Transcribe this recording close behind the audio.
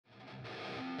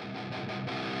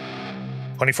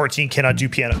2014 cannot do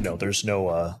piano. No, there's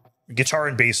no guitar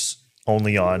and bass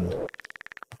only on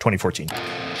 2014.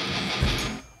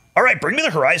 All right, bring me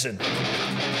the horizon.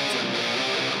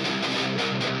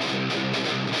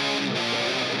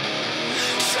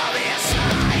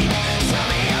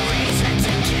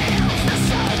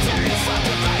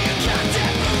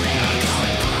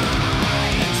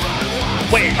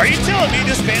 Wait, are you telling me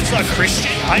this band's not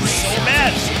Christian? I'm so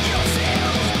mad.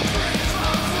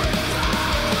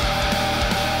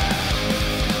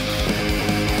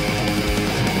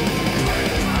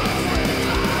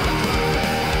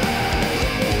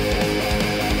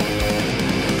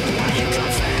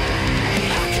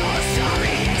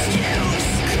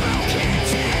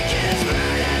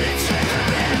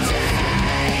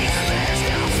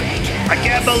 I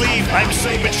can't believe I'm so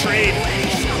betrayed.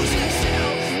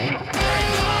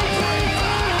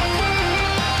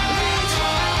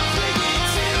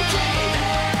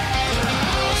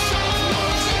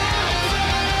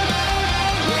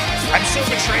 I'm so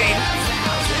betrayed.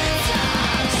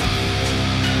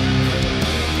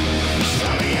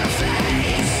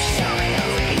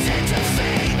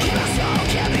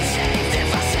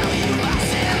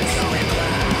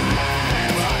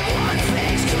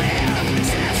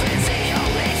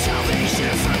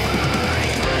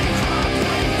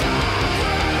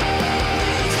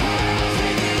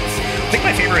 I think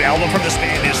my favorite album from this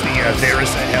band is the There Is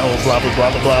a Hell, blah, blah,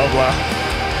 blah, blah, blah, blah.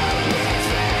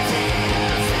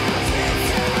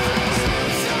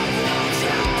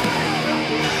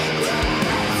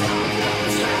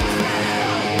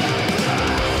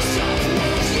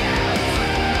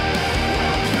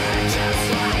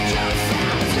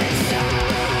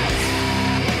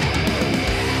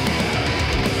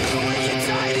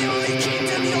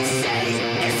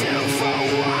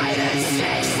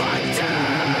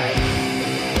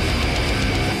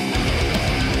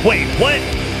 Wait, what?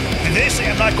 Did they say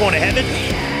I'm not going to heaven?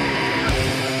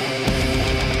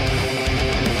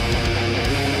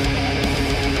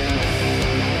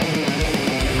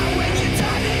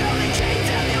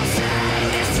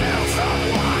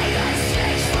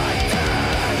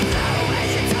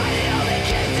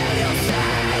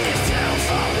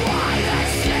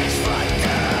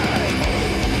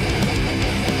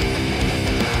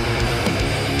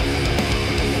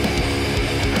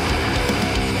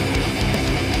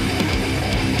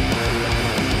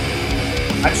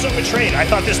 I'm so betrayed. I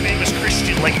thought this man was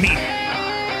Christian like me.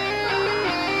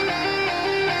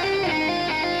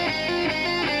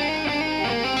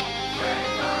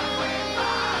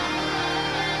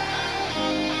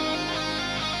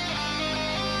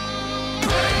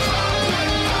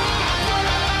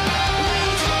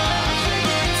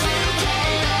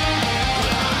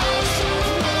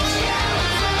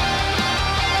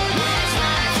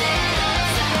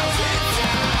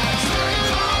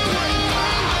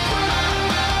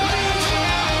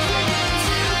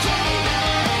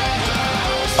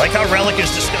 I like how Relic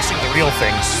is discussing the real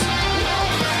things.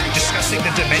 Discussing the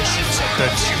dimensions of the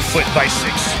 2 foot by 6.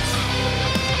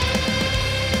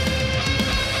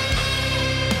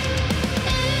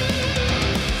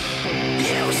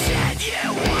 You said you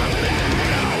want me.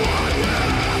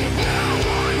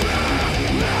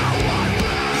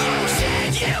 You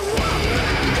said you want me.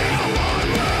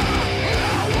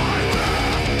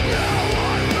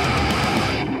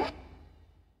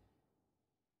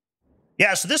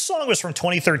 Yeah, so this song was from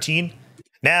 2013.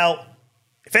 Now,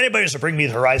 if anybody's a Bring Me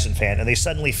the Horizon fan and they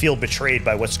suddenly feel betrayed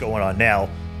by what's going on now,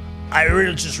 I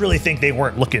just really think they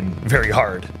weren't looking very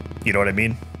hard. You know what I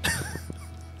mean?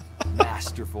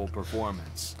 Masterful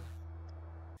performance.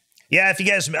 Yeah, if you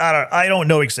guys, I don't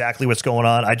know exactly what's going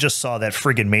on. I just saw that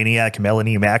friggin' maniac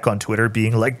Melanie Mac on Twitter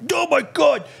being like, "Oh my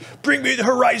God, Bring Me the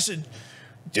Horizon.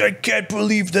 I can't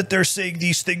believe that they're saying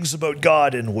these things about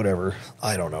God," and whatever.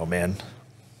 I don't know, man.